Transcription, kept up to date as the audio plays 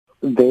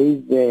There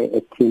is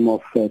a team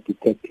of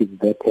detectives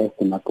that has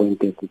been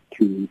appointed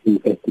to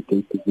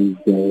investigate these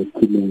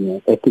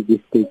killing. At this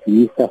stage,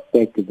 we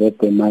suspect that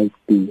there might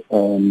be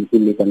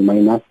illegal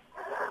miners,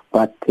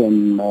 but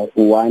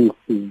once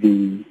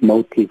the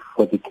motive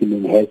for the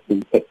killing has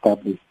been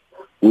established,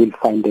 we'll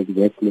find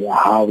exactly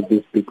how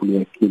these people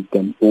were killed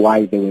and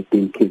why they were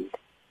being killed.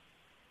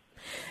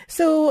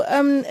 So,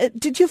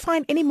 did you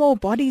find any more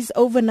bodies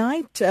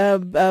overnight,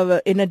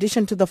 in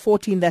addition to the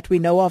 14 that we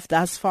know of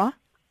thus far?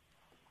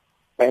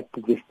 At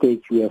this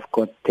stage, we have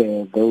got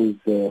those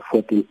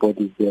 14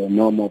 bodies,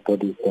 no more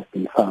bodies have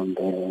been found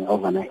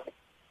overnight.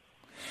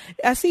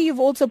 I see you've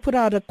also put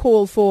out a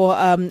call for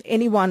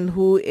anyone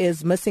who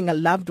is missing a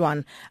loved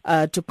one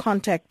to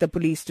contact the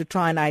police to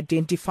try and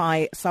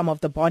identify some of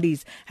the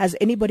bodies. Has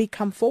anybody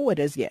come forward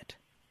as yet?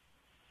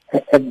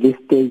 At this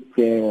stage,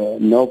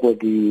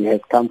 nobody has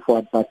come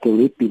forward, but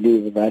we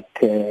believe that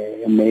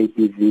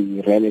maybe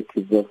the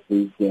relatives of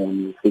these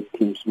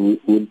victims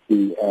will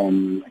be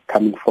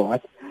coming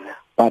forward.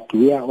 But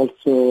we are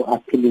also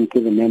appealing to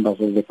the members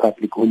of the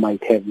public who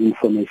might have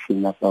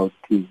information about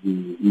the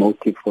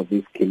motive for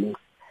these killings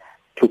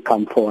to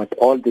come forward.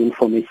 All the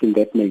information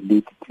that may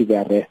lead to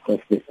the arrest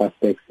of the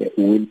suspects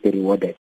will be rewarded.